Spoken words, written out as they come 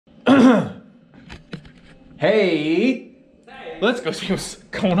Hey! Hey! Let's go see what's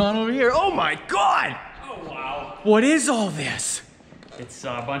going on over here. Oh my God! Oh wow. What is all this? It's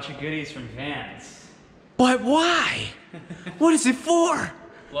a bunch of goodies from Vans. But why? What is it for?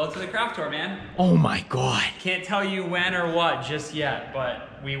 Blow to the craft tour, man. Oh my God. Can't tell you when or what just yet,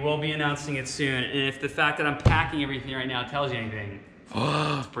 but we will be announcing it soon. And if the fact that I'm packing everything right now tells you anything,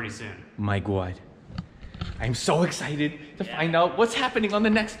 it's pretty soon. My God. I'm so excited to find out what's happening on the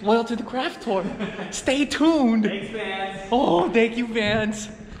next Loyal to the Craft tour. Stay tuned. Thanks, Vans. Oh, thank you, Vans.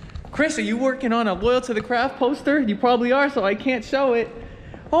 Chris, are you working on a Loyal to the Craft poster? You probably are, so I can't show it.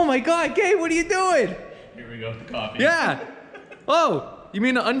 Oh my God, Gabe, what are you doing? Here we go, the coffee. Yeah. Oh, you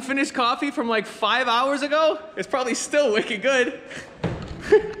mean an unfinished coffee from like 5 hours ago? It's probably still wicked good.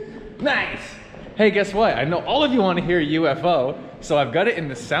 Nice. Hey, guess what? I know all of you want to hear UFO, so I've got it in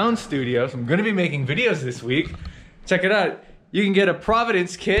the sound studio, so I'm gonna be making videos this week. Check it out. You can get a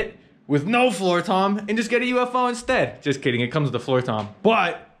Providence kit with no floor tom and just get a UFO instead. Just kidding, it comes with a floor tom,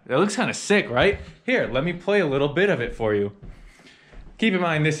 but that looks kind of sick, right? Here, let me play a little bit of it for you. Keep in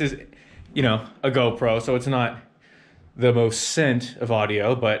mind, this is, you know, a GoPro, so it's not the most scent of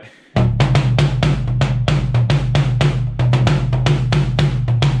audio, but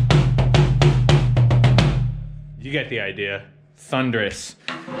you get the idea. Thunderous.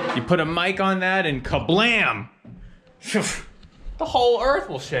 You put a mic on that and kablam! The whole earth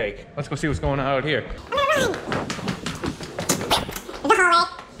will shake. Let's go see what's going on out here.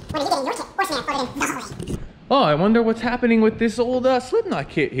 Oh, I wonder what's happening with this old Slipknot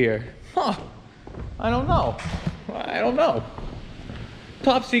kit here. Huh. I don't know. I don't know.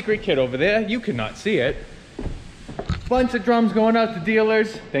 Top secret kit over there. You cannot see it. Bunch of drums going out to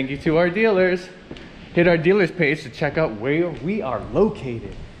dealers. Thank you to our dealers. Hit our dealers page to check out where we are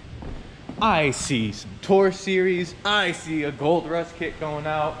located. I see some tour series. I see a Gold Rush kit going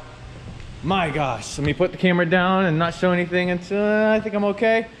out. My gosh, let me put the camera down and not show anything until I think I'm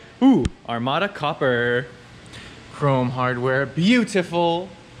okay. Ooh, Armada Copper. Chrome hardware, beautiful.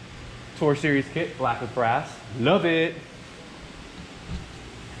 Tour series kit, black with brass. Love it.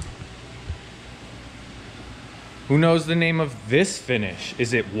 Who knows the name of this finish?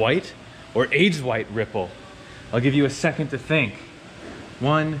 Is it white or aged white ripple? I'll give you a second to think.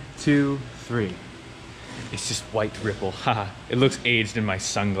 1, 2, 3. It's just white ripple. Haha. It looks aged in my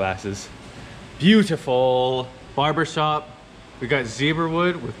sunglasses. Beautiful. Barbershop. We got zebra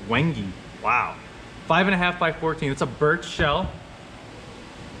wood with Wengi. Wow. 5.5 by 14. It's a birch shell.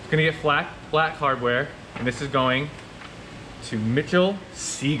 It's gonna get black hardware, and this is going to Mitchell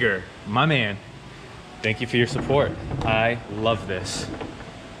Seeger, my man. Thank you for your support. I love this.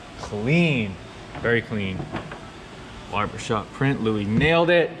 Clean, very clean. Barbershop print, Louis nailed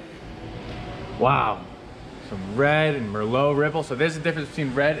it. Wow, some red and Merlot ripple. So there's a difference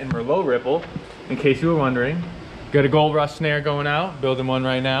between red and Merlot ripple, in case you were wondering. Got a Gold Rush snare going out, building one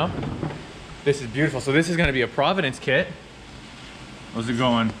right now. This is beautiful. So this is gonna be a Providence kit. Those are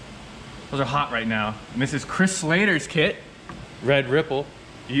going, those are hot right now. And this is Chris Slater's kit, red ripple,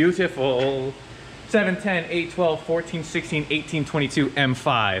 beautiful. 710, 812, 14, 16, 18, 22,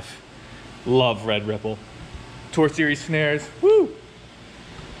 M5. Love red ripple. Tour series snares, woo!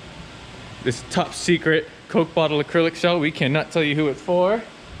 This top secret Coke bottle acrylic shell, we cannot tell you who it's for,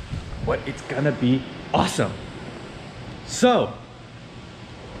 but it's gonna be awesome. So,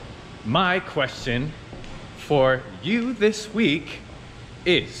 my question for you this week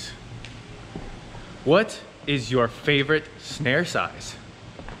is, what is your favorite snare size?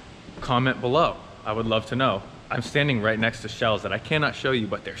 Comment below. I would love to know. I'm standing right next to shells that I cannot show you,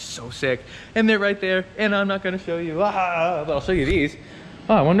 but they're so sick. And they're right there, and I'm not gonna show you. But I'll show you these.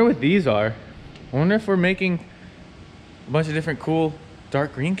 Oh, I wonder what these are. I wonder if we're making a bunch of different cool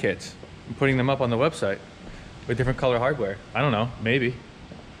dark green kits and putting them up on the website with different color hardware. I don't know, maybe.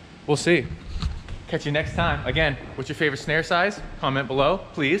 We'll see. Catch you next time. Again, what's your favorite snare size? Comment below,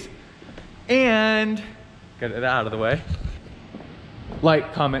 please. And get it out of the way.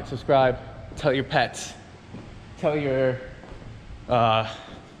 Like, comment, subscribe, tell your pets, tell your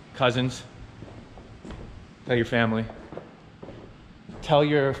cousins, tell your family, tell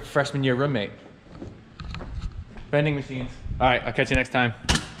your freshman year roommate. Vending machines. All right, I'll catch you next time.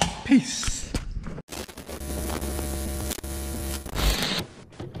 Peace.